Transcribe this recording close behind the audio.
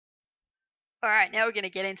Alright, now we're going to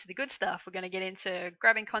get into the good stuff. We're going to get into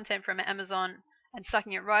grabbing content from Amazon and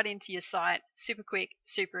sucking it right into your site. Super quick,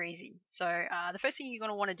 super easy. So the first thing you're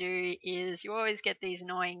going to want to do is you always get these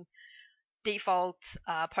annoying default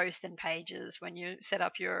post and pages when you set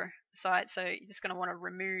up your site. So you're just going to want to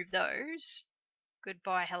remove those.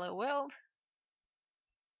 Goodbye, hello world.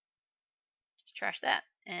 Just trash that.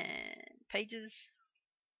 And pages.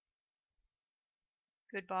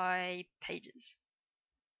 Goodbye, pages.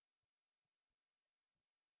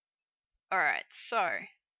 Alright, so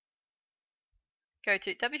go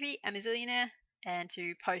to WP Amazillionaire and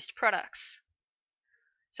to post products.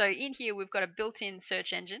 So in here we've got a built-in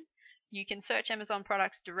search engine. You can search Amazon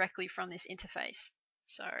products directly from this interface.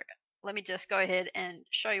 So let me just go ahead and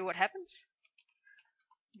show you what happens.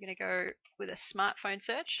 I'm going to go with a smartphone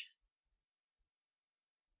search.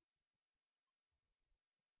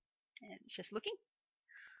 And it's just looking.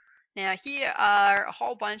 Now here are a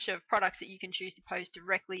whole bunch of products that you can choose to post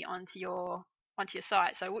directly onto your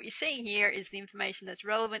site. So what you're seeing here is the information that's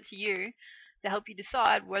relevant to you to help you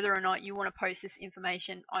decide whether or not you want to post this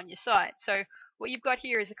information on your site. So what you've got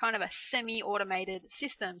here is a kind of a semi-automated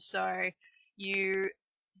system. So you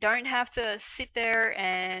don't have to sit there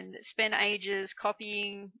and spend ages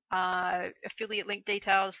copying affiliate link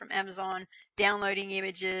details from Amazon, downloading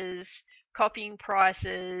images, copying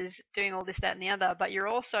prices, doing all this, that, and the other, but you're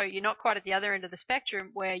not quite at the other end of the spectrum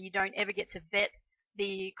where you don't ever get to vet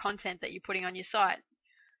the content that you're putting on your site.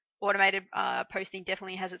 Automated posting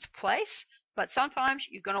definitely has its place, but sometimes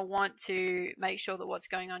you're going to want to make sure that what's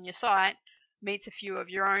going on your site meets a few of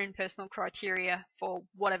your own personal criteria for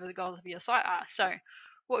whatever the goals of your site are. So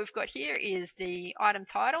what we've got here is the item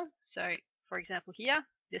title. So for example here,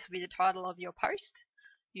 this will be the title of your post.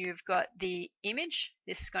 You've got the image.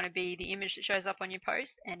 This is going to be the image that shows up on your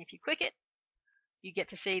post, and if you click it, you get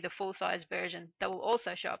to see the full-size version that will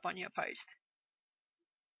also show up on your post.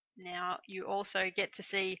 Now you also get to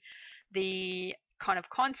see the kind of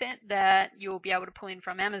content that you'll be able to pull in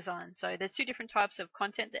from Amazon. So there's two different types of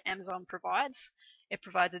content that Amazon provides. It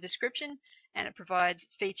provides a description and it provides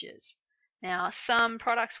features. Now some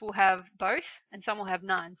products will have both and some will have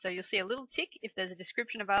none. So you'll see a little tick if there's a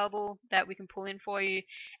description available that we can pull in for you,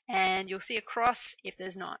 and you'll see a cross if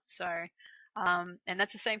there's not. So and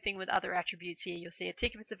that's the same thing with other attributes here. You'll see a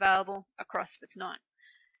tick if it's available, a cross if it's not.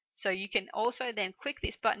 So you can also then click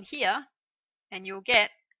this button here and you'll get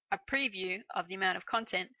a preview of the amount of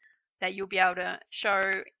content that you'll be able to show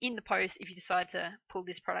in the post if you decide to pull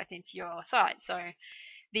this product into your site. So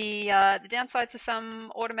the downside to some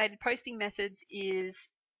automated posting methods is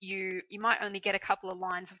you might only get a couple of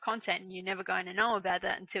lines of content and you're never going to know about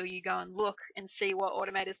that until you go and look and see what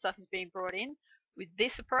automated stuff is being brought in. With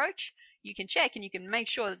this approach, you can check and you can make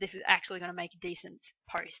sure that this is actually going to make a decent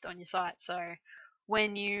post on your site. So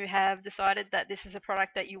when you have decided that this is a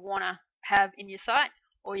product that you want to have in your site,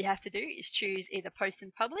 all you have to do is choose either post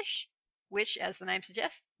and publish, which, as the name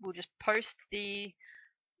suggests, will just post the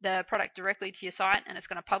product directly to your site and it's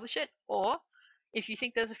going to publish it. Or if you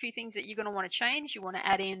think there's a few things that you're going to want to change, you want to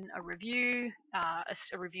add in a review,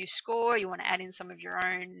 a review score, you want to add in some of your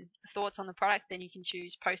own thoughts on the product, then you can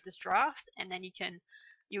choose post as draft, and then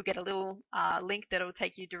you'll get a little link that will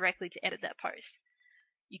take you directly to edit that post.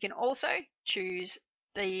 You can also choose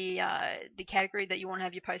the category that you want to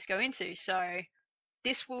have your post go into. So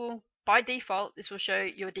this will, by default, this will show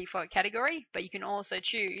your default category, but you can also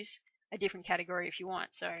choose a different category if you want.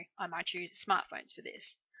 So I might choose smartphones for this.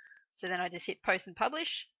 So then I just hit post and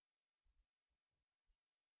publish.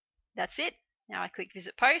 That's it. Now I click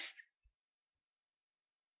visit post.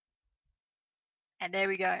 And there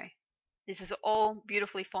we go. This is all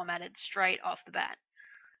beautifully formatted straight off the bat.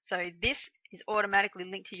 So this is automatically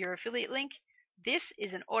linked to your affiliate link. This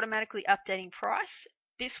is an automatically updating price.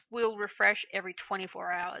 This will refresh every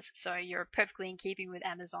 24 hours, so you're perfectly in keeping with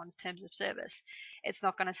Amazon's terms of service. It's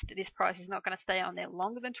not going to, this price is not going to stay on there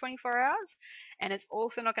longer than 24 hours, and it's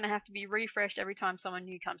also not going to have to be refreshed every time someone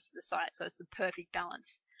new comes to the site, so it's the perfect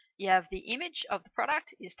balance. You have the image of the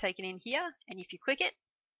product is taken in here, and if you click it,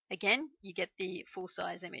 again, you get the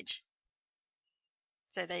full-size image.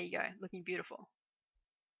 So there you go, looking beautiful.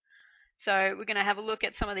 So we're going to have a look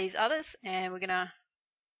at some of these others, and we're going to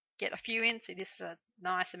get a few in. So this is a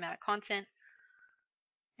nice amount of content,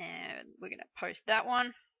 and we're going to post that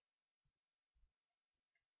one.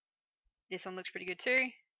 This one looks pretty good too.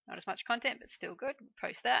 Not as much content, but still good. We'll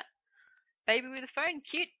post that. Baby with a phone,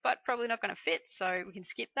 cute, but probably not going to fit, so we can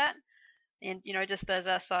skip that. And just as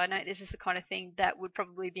a side note, this is the kind of thing that would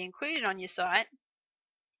probably be included on your site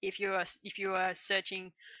if you are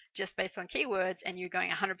searching just based on keywords and you're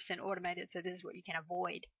going 100% automated. So this is what you can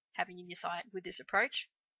avoid having in your site with this approach.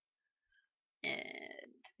 And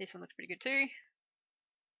this one looks pretty good too.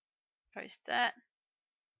 Post that.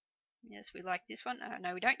 Yes, we like this one.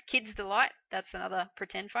 No, we don't. Kids Delight. That's another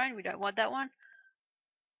pretend phone. We don't want that one.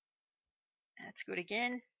 That's good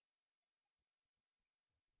again.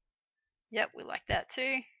 Yep, we like that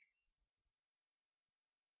too.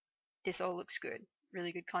 This all looks good.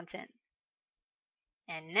 Really good content.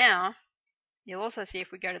 And now, you'll also see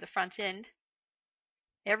if we go to the front end,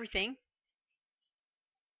 everything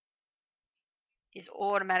is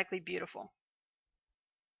automatically beautiful.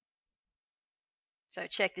 So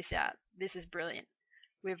check this out. This is brilliant.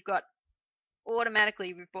 We've got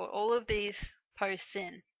we've brought all of these posts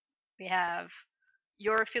in. We have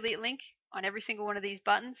your affiliate link on every single one of these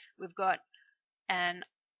buttons. We've got an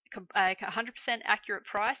 100% accurate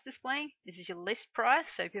price displaying. This is your list price,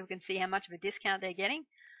 so people can see how much of a discount they're getting.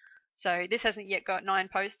 So this hasn't yet got 9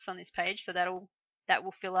 posts on this page, so that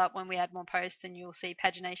will fill up when we add more posts, and you'll see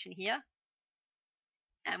pagination here.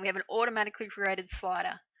 And we have an automatically created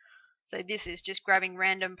slider. So this is just grabbing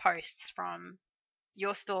random posts from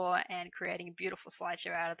your store and creating a beautiful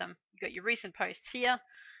slideshow out of them. You've got your recent posts here,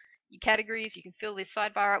 your categories. You can fill this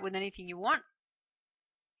sidebar up with anything you want.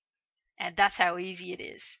 And that's how easy it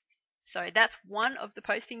is. So that's one of the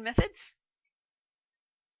posting methods,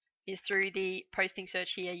 is through the posting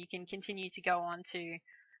search here. You can continue to go on to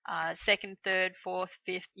second, third, fourth,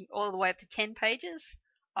 fifth, all the way up to 10 pages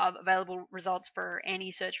of available results for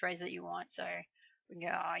any search phrase that you want. So we can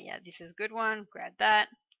go, oh yeah, this is a good one, grab that,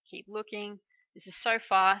 keep looking. This is so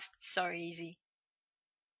fast, so easy.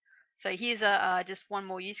 So here's just one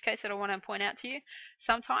more use case that I want to point out to you.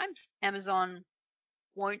 Sometimes Amazon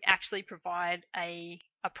won't actually provide a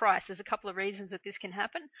price. There's a couple of reasons that this can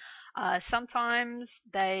happen. Sometimes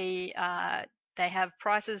they have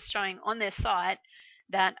prices showing on their site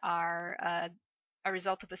that are a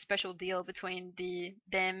result of a special deal between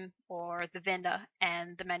them or the vendor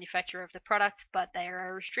and the manufacturer of the product, but there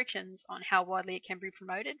are restrictions on how widely it can be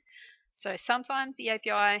promoted. So sometimes the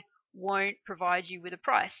API won't provide you with a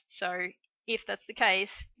price. So if that's the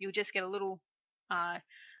case, you'll just get a little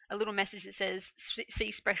message that says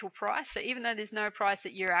see special price. So even though there's no price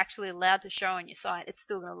that you're actually allowed to show on your site, it's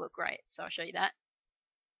still going to look great. So I'll show you that.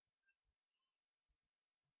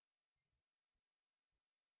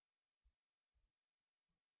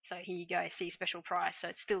 So here you go, see special price. So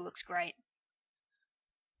it still looks great.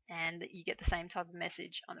 And you get the same type of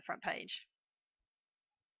message on the front page.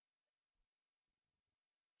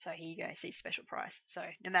 So here you go, see special price. So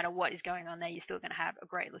no matter what is going on there, you're still going to have a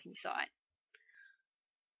great looking site.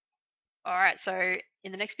 Alright, so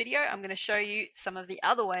in the next video, I'm going to show you some of the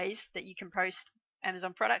other ways that you can post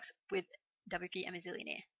Amazon products with WP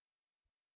Amazillionaire.